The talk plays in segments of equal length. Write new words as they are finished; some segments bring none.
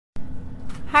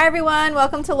Hi everyone,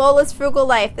 welcome to Lola's Frugal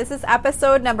Life. This is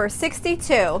episode number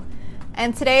 62,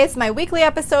 and today is my weekly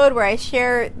episode where I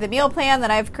share the meal plan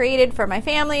that I've created for my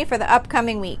family for the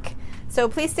upcoming week. So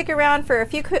please stick around for a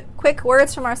few quick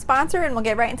words from our sponsor and we'll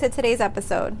get right into today's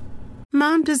episode.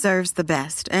 Mom deserves the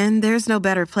best, and there's no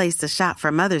better place to shop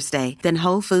for Mother's Day than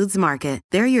Whole Foods Market.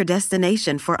 They're your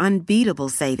destination for unbeatable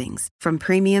savings, from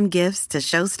premium gifts to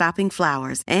show-stopping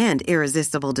flowers and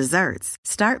irresistible desserts.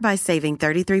 Start by saving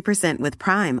 33% with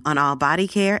Prime on all body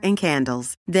care and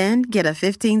candles. Then get a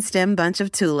 15-stem bunch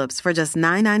of tulips for just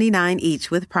 $9.99 each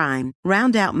with Prime.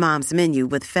 Round out Mom's menu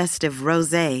with festive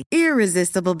rosé,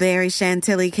 irresistible berry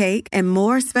chantilly cake, and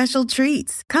more special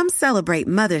treats. Come celebrate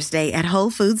Mother's Day at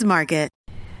Whole Foods Market.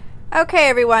 Okay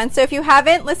everyone, so if you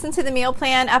haven't listened to the meal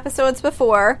plan episodes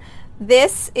before,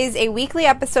 this is a weekly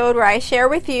episode where I share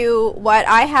with you what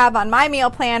I have on my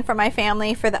meal plan for my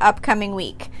family for the upcoming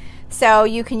week. So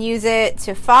you can use it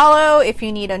to follow if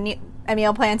you need a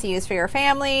meal plan to use for your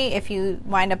family, if you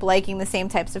wind up liking the same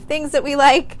types of things that we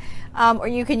like, or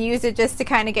you can use it just to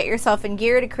kind of get yourself in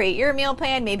gear to create your meal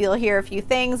plan. Maybe you'll hear a few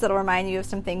things that'll remind you of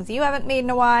some things you haven't made in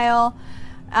a while.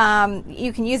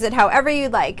 You can use it however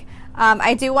you'd like.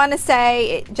 I do want to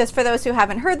say, just for those who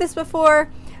haven't heard this before,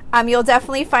 you'll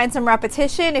definitely find some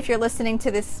repetition if you're listening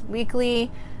to this weekly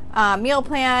meal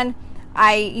plan.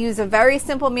 I use a very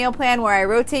simple meal plan where I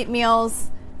rotate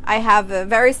meals. I have a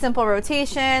very simple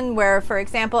rotation where, for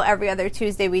example, every other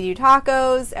Tuesday we do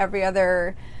tacos. Every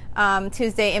other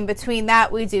Tuesday in between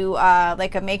that we do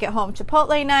like a make-it-home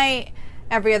Chipotle night.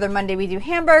 Every other Monday we do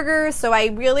hamburgers. So I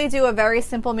really do a very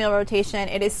simple meal rotation.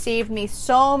 It has saved me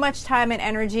so much time and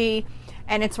energy,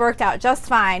 and it's worked out just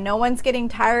fine. No one's getting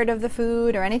tired of the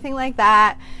food or anything like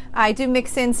that. I do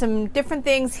mix in some different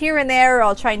things here and there.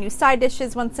 I'll try new side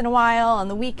dishes once in a while. On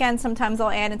the weekend, sometimes I'll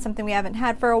add in something we haven't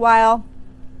had for a while.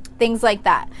 Things like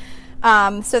that.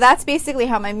 So that's basically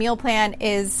how my meal plan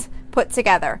is put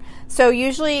together. So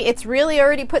usually it's really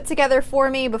already put together for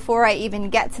me before I even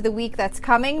get to the week that's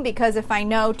coming, because if I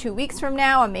know 2 weeks from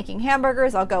now I'm making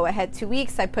hamburgers, I'll go ahead 2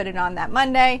 weeks. I put it on that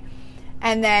Monday,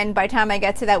 and then by the time I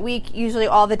get to that week, usually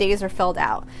all the days are filled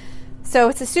out. So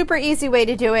it's a super easy way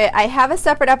to do it. I have a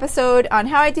separate episode on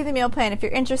how I do the meal plan if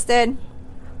you're interested.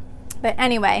 But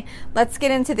anyway, let's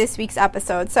get into this week's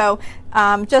episode. So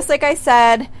just like I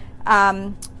said,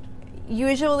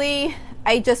 usually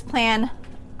I just plan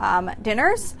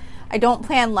dinners. I don't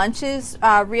plan lunches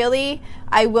really.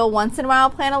 I will once in a while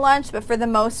plan a lunch, but for the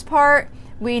most part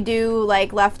we do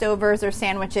like leftovers or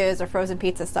sandwiches or frozen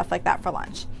pizza, stuff like that for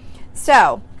lunch.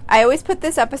 So I always put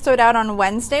this episode out on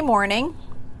Wednesday morning,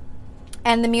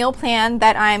 and the meal plan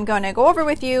that I'm going to go over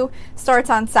with you starts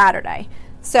on Saturday.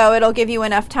 So it'll give you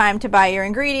enough time to buy your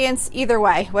ingredients either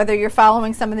way, whether you're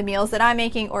following some of the meals that I'm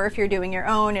making or if you're doing your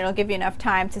own. It'll give you enough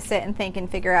time to sit and think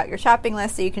and figure out your shopping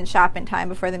list so you can shop in time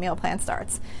before the meal plan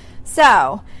starts.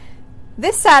 So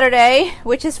this Saturday,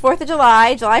 which is 4th of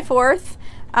July, July 4th,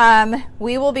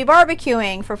 we will be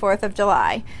barbecuing for 4th of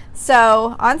July.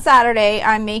 So on Saturday,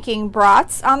 I'm making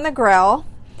brats on the grill,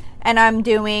 and I'm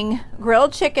doing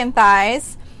grilled chicken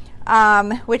thighs,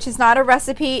 which is not a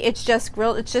recipe. It's just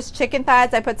grilled. It's just chicken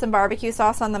thighs. I put some barbecue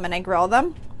sauce on them and I grill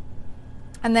them.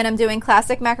 And then I'm doing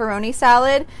classic macaroni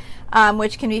salad,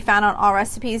 which can be found on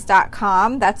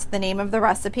allrecipes.com. That's the name of the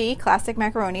recipe, classic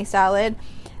macaroni salad.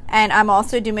 And I'm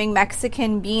also doing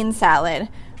Mexican bean salad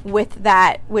with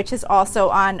that, which is also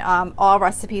on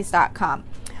allrecipes.com.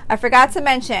 I forgot to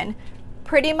mention,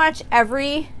 pretty much I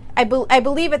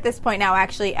believe at this point now,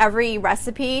 actually, every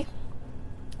recipe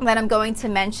that I'm going to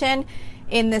mention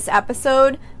in this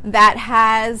episode that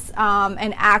has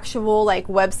an actual like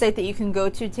website that you can go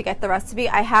to get the recipe,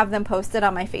 I have them posted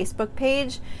on my Facebook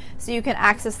page, so you can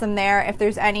access them there. If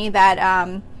there's any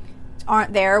that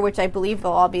aren't there, which I believe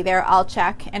they'll all be there, I'll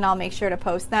check and I'll make sure to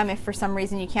post them. If for some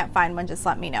reason you can't find one, just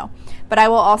let me know. But I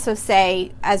will also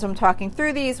say, as I'm talking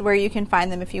through these, where you can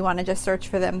find them if you want to just search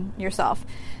for them yourself.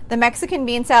 The Mexican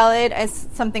bean salad is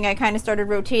something I kind of started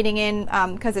rotating in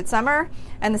because it's summer,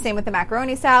 and the same with the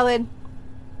macaroni salad.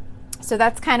 So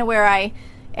that's kind of where I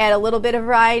add a little bit of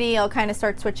variety. I'll kind of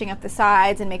start switching up the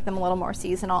sides and make them a little more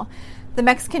seasonal. The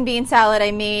Mexican bean salad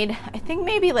I made, I think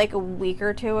maybe like a week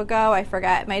or two ago. I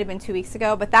forgot. It might have been 2 weeks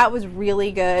ago, but that was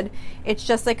really good. It's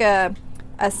just like a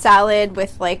salad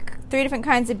with like 3 different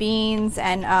kinds of beans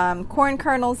and corn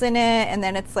kernels in it, and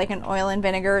then it's like an oil and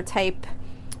vinegar type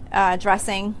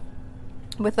dressing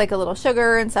with like a little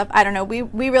sugar and stuff. I don't know. We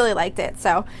really liked it,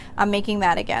 so I'm making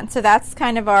that again. So that's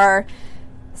kind of our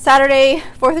Saturday,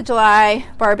 4th of July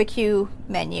barbecue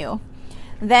menu.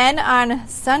 Then on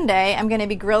Sunday, I'm going to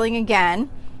be grilling again,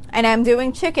 and I'm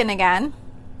doing chicken again.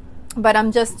 but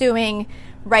I'm just doing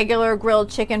regular grilled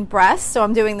chicken breasts. So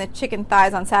I'm doing the chicken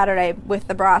thighs on Saturday with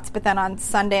the brats, but then on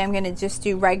Sunday I'm going to just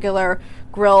do regular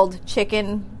grilled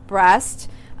chicken breast.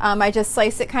 I just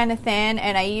slice it kind of thin,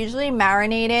 and I usually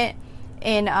marinate it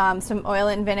in some oil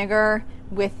and vinegar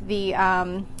with the,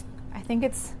 I think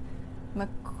it's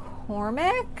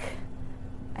McCormick.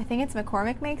 I think it's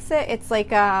McCormick makes it. It's like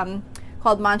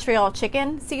called Montreal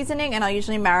chicken seasoning, and I'll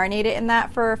usually marinate it in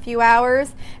that for a few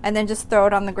hours and then just throw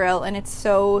it on the grill, and it's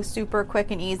so super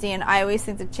quick and easy. And I always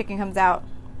think the chicken comes out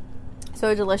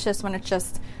so delicious when it's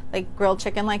just like grilled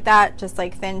chicken like that, just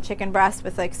like thin chicken breast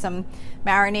with like some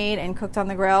marinade and cooked on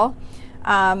the grill.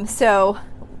 So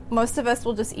most of us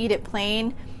will just eat it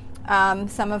plain.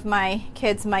 Some of my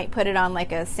kids might put it on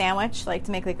like a sandwich, like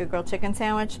to make like a grilled chicken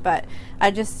sandwich, but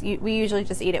we usually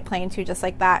just eat it plain too, just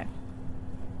like that.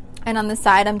 And on the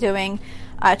side I'm doing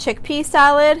chickpea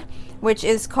salad, which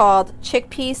is called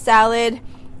chickpea salad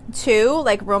 2,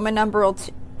 like Roman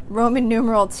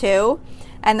numeral 2,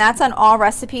 and that's on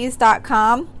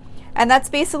allrecipes.com. And that's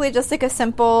basically just like a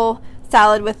simple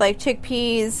salad with like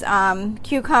chickpeas,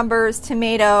 cucumbers,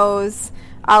 tomatoes,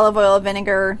 olive oil,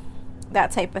 vinegar,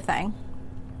 that type of thing.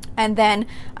 And then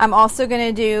I'm also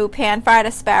going to do pan-fried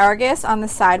asparagus on the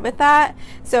side with that.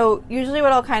 So usually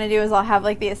what I'll kind of do is I'll have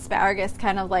like the asparagus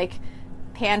kind of like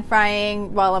pan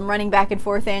frying while I'm running back and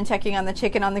forth in, checking on the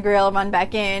chicken on the grill, run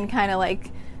back in, kind of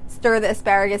like stir the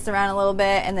asparagus around a little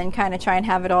bit, and then kind of try and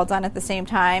have it all done at the same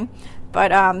time.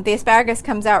 But the asparagus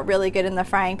comes out really good in the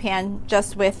frying pan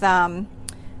just with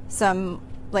some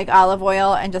like olive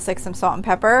oil and just like some salt and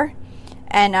pepper.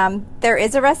 And there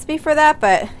is a recipe for that,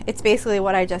 but it's basically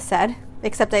what I just said,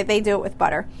 except that they do it with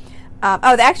butter. They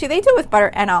do it with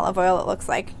butter and olive oil, it looks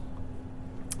like.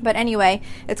 But anyway,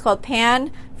 it's called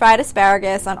pan fried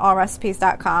asparagus on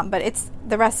allrecipes.com, but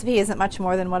the recipe isn't much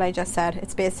more than what I just said.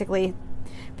 It's basically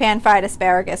pan fried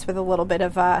asparagus with a little bit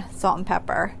of salt and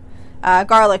pepper.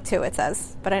 Garlic too, it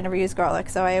says, but I never use garlic,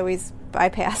 so I always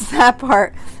bypass that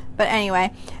part. But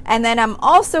anyway, and then I'm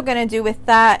also going to do with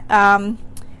that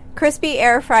crispy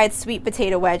air fried sweet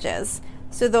potato wedges.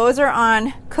 So those are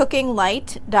on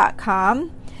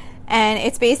cookinglight.com, and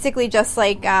it's basically just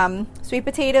like sweet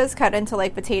potatoes cut into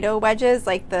like potato wedges,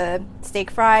 like the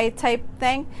steak fry type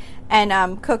thing,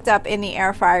 and cooked up in the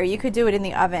air fryer. You could do it in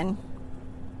the oven,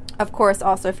 of course,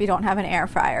 also if you don't have an air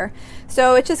fryer.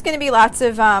 So it's just going to be lots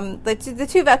of the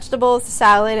two vegetables, the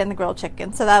salad, and the grilled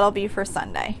chicken. So that'll be for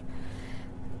Sunday.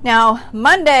 Now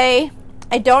Monday,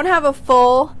 I don't have a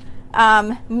full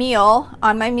meal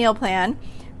on my meal plan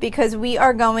because we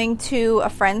are going to a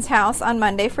friend's house on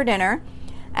Monday for dinner,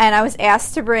 and I was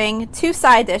asked to bring 2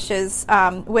 side dishes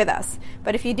with us.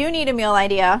 But if you do need a meal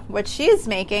idea, what she's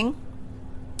making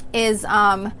is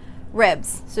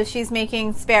ribs. So she's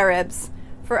making spare ribs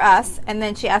for us, and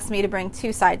then she asked me to bring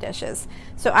 2 side dishes.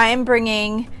 So I am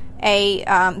bringing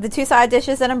the 2 side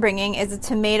dishes that I'm bringing is a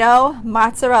tomato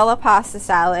mozzarella pasta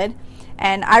salad.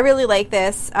 And I really like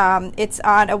this. It's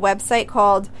on a website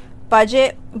called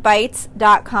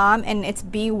budgetbites.com, and it's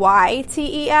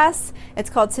BYTES. It's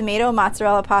called tomato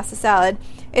mozzarella pasta salad.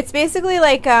 It's basically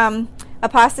like a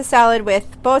pasta salad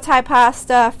with bow tie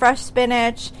pasta, fresh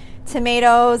spinach,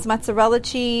 tomatoes, mozzarella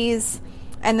cheese,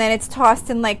 and then it's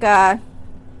tossed in like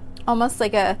it's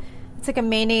like a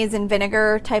mayonnaise and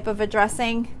vinegar type of a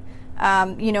dressing.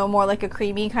 More like a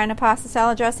creamy kind of pasta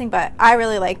salad dressing, but I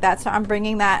really like that, so I'm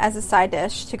bringing that as a side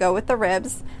dish to go with the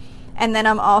ribs. And then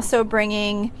I'm also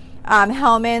bringing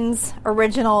Hellmann's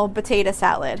original potato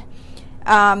salad.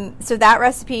 So that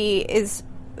recipe is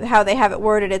how they have it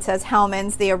worded. It says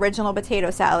Hellmann's, the original potato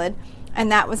salad,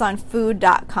 and that was on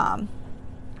food.com.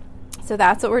 So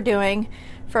that's what we're doing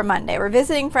for Monday. We're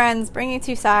visiting friends, bringing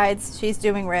 2 sides. She's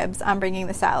doing ribs. I'm bringing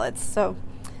the salads. So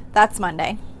that's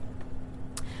Monday.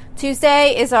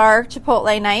 Tuesday is our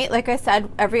Chipotle night. Like I said,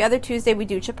 every other Tuesday we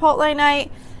do Chipotle night.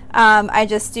 I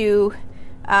just do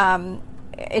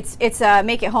it's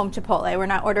make it home Chipotle. We're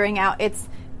not ordering out. It's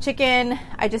chicken.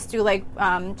 I just do like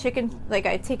chicken. Like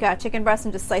I take a chicken breast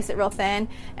and just slice it real thin,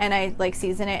 and I like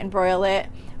season it and broil it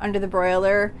under the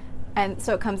broiler, and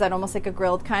so it comes out almost like a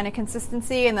grilled kind of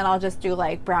consistency. And then I'll just do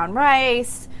like brown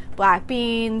rice, black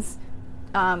beans,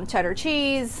 cheddar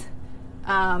cheese.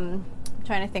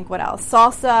 Trying to think what else,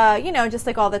 salsa, just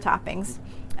like all the toppings,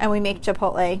 and we make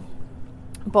Chipotle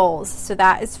bowls. So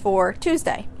that is for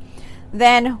Tuesday.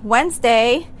 Then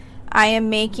Wednesday I am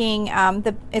making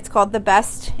it's called the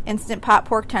Best Instant Pot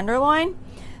Pork Tenderloin.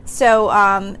 So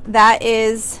that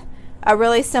is a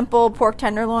really simple pork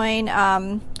tenderloin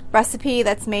recipe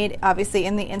that's made obviously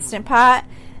in the Instant Pot,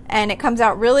 and it comes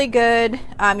out really good.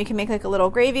 You can make like a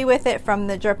little gravy with it from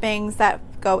the drippings that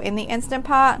go in the Instant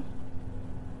Pot.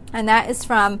 And that is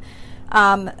from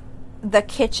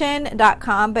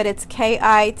thekitchen.com, but it's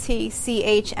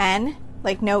KITCHN,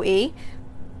 like no E.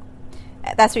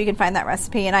 That's where you can find that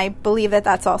recipe, and I believe that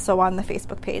that's also on the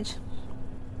Facebook page.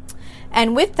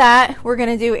 And with that, we're going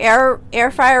to do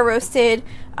air fryer roasted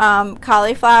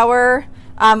cauliflower.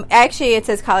 Actually, it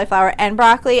says cauliflower and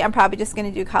broccoli. I'm probably just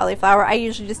going to do cauliflower. I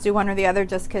usually just do one or the other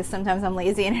just because sometimes I'm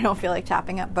lazy and I don't feel like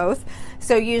chopping up both.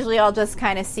 So usually I'll just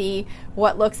kind of see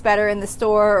what looks better in the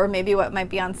store or maybe what might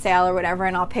be on sale or whatever,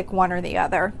 and I'll pick one or the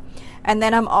other. And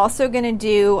then I'm also going to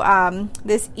do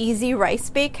this easy rice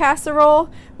bake casserole,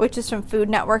 which is from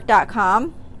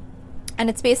foodnetwork.com. And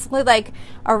it's basically like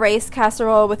a rice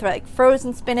casserole with like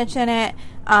frozen spinach in it,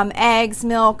 eggs,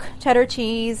 milk, cheddar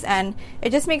cheese, and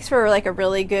it just makes for like a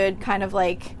really good kind of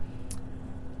like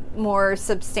more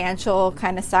substantial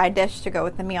kind of side dish to go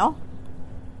with the meal.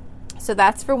 So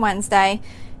that's for Wednesday.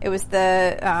 It was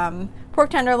the pork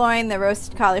tenderloin, the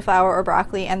roasted cauliflower or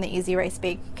broccoli, and the easy rice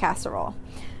bake casserole.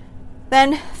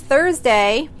 Then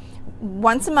Thursday,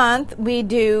 once a month, we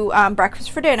do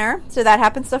breakfast for dinner. So that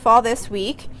happens to fall this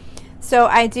week. So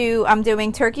I'm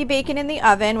doing turkey bacon in the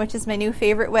oven, which is my new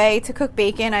favorite way to cook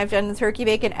bacon. I've done the turkey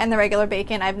bacon and the regular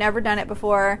bacon. I've never done it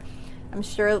before. I'm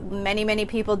sure many, many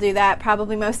people do that.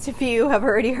 Probably most of you have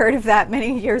already heard of that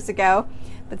many years ago.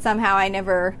 But somehow I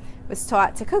never was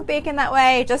taught to cook bacon that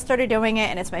way. I just started doing it,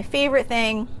 and it's my favorite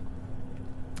thing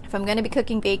if I'm going to be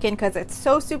cooking bacon because it's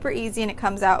so super easy and it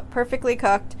comes out perfectly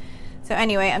cooked. So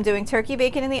anyway, I'm doing turkey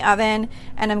bacon in the oven,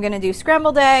 and I'm going to do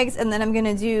scrambled eggs, and then I'm going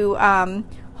to do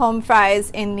home fries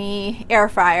in the air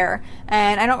fryer.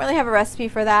 And I don't really have a recipe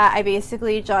for that. I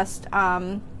basically just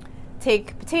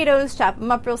take potatoes, chop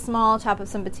them up real small, chop up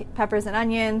some peppers and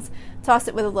onions, toss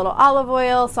it with a little olive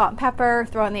oil, salt and pepper,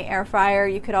 throw it in the air fryer.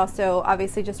 You could also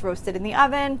obviously just roast it in the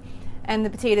oven, and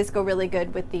the potatoes go really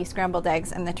good with the scrambled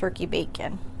eggs and the turkey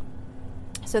bacon.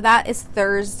 So that is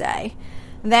Thursday.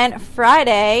 Then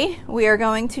Friday, we are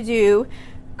going to do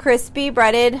crispy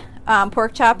breaded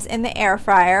pork chops in the air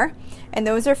fryer, and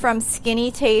those are from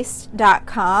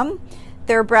skinnytaste.com.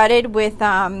 They're breaded with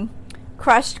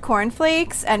crushed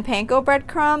cornflakes and panko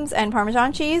breadcrumbs and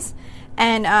Parmesan cheese,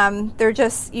 and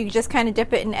you just kind of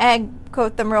dip it in egg,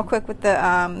 coat them real quick with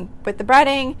the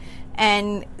breading,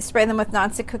 and spray them with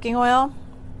nonstick cooking oil,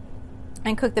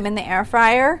 and cook them in the air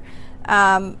fryer.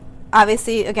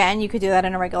 Obviously, again, you could do that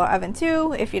in a regular oven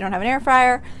too if you don't have an air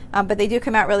fryer, but they do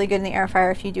come out really good in the air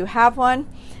fryer if you do have one.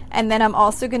 And then I'm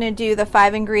also going to do the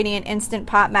 5-ingredient Instant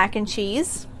Pot mac and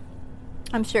cheese.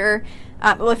 I'm sure,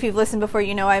 if you've listened before,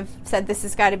 you know I've said this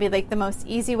has got to be like the most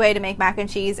easy way to make mac and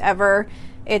cheese ever.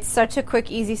 It's such a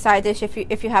quick, easy side dish.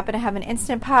 If you happen to have an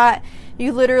Instant Pot,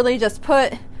 you literally just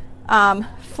put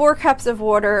 4 cups of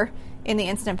water in the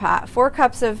Instant Pot, 4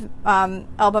 cups of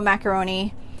Elba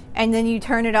macaroni, and then you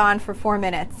turn it on for 4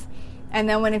 minutes. And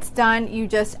then when it's done, you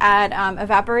just add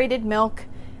evaporated milk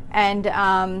and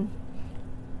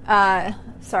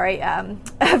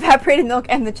evaporated milk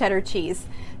and the cheddar cheese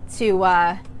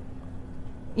to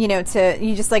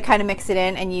you just like kind of mix it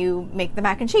in and you make the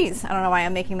mac and cheese. I don't know why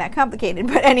I'm making that complicated,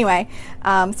 but anyway,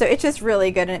 so it's just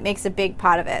really good and it makes a big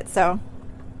pot of it. So,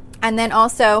 and then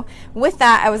also with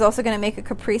that, I was also going to make a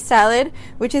caprese salad,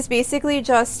 which is basically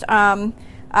just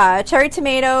cherry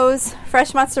tomatoes,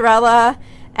 fresh mozzarella,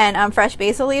 and fresh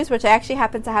basil leaves, which I actually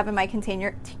happen to have in my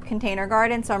container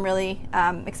garden, so I'm really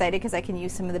excited because I can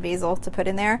use some of the basil to put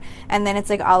in there. And then it's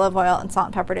like olive oil and salt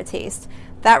and pepper to taste.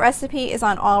 That recipe is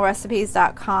on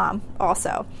allrecipes.com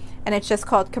also, and it's just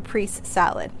called caprese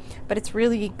salad. But it's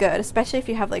really good, especially if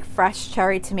you have like fresh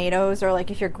cherry tomatoes or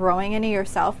like if you're growing any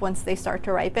yourself once they start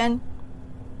to ripen.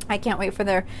 I can't wait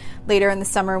for later in the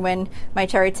summer when my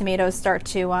cherry tomatoes start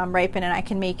to ripen and I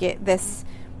can make it this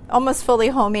almost fully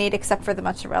homemade except for the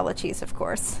mozzarella cheese, of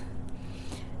course.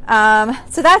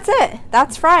 So that's it.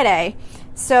 That's Friday.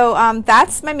 So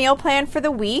that's my meal plan for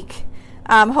the week.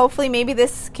 Hopefully maybe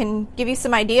this can give you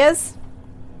some ideas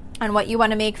on what you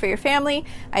want to make for your family.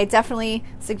 I definitely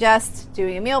suggest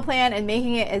doing a meal plan and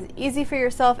making it as easy for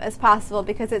yourself as possible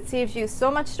because it saves you so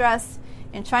much stress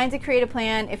in trying to create a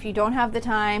plan if you don't have the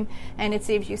time, and it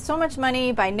saves you so much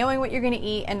money by knowing what you're going to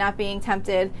eat and not being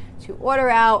tempted to order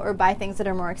out or buy things that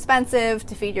are more expensive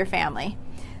to feed your family.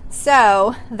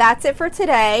 So that's it for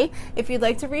today. If you'd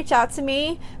like to reach out to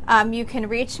me, you can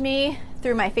reach me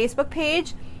through my Facebook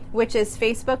page, which is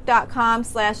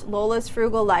facebook.com/Lola's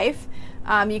Frugal Life.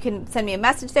 You can send me a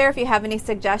message there if you have any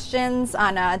suggestions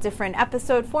on a different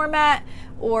episode format,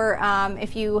 or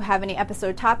if you have any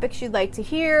episode topics you'd like to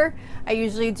hear. I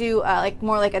usually do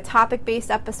more like a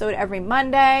topic-based episode every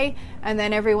Monday, and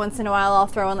then every once in a while I'll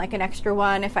throw in like an extra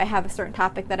one if I have a certain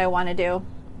topic that I want to do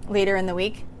later in the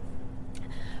week.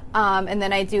 And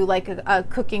then I do like a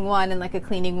cooking one and like a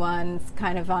cleaning one. It's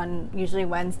kind of on usually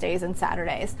Wednesdays and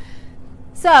Saturdays.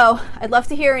 So I'd love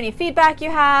to hear any feedback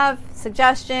you have,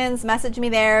 suggestions, message me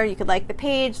there. You could like the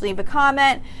page, leave a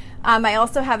comment. I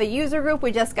also have a user group.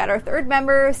 We just got our 3rd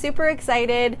member, super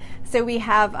excited. So we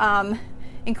have,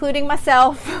 including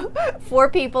myself, 4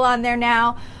 people on there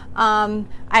now.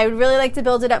 I would really like to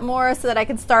build it up more so that I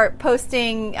can start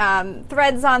posting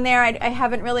threads on there. I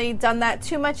haven't really done that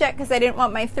too much yet because I didn't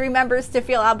want my 3 members to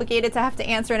feel obligated to have to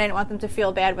answer, and I didn't want them to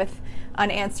feel bad with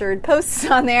unanswered posts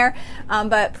on there.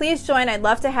 But please join. I'd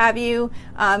love to have you.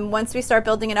 Once we start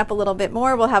building it up a little bit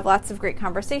more, we'll have lots of great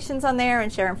conversations on there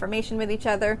and share information with each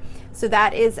other. So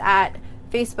that is at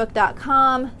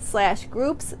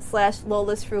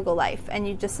facebook.com/groups/Lola's Frugal Life. And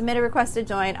you just submit a request to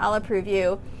join. I'll approve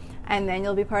you, and then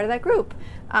you'll be part of that group.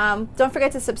 Don't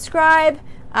forget to subscribe.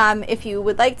 If you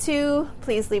would like to,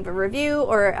 please leave a review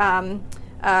or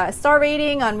a star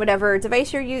rating on whatever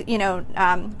device you're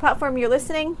platform you're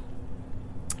listening.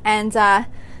 And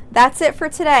that's it for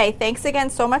today. Thanks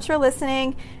again so much for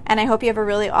listening, and I hope you have a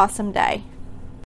really awesome day.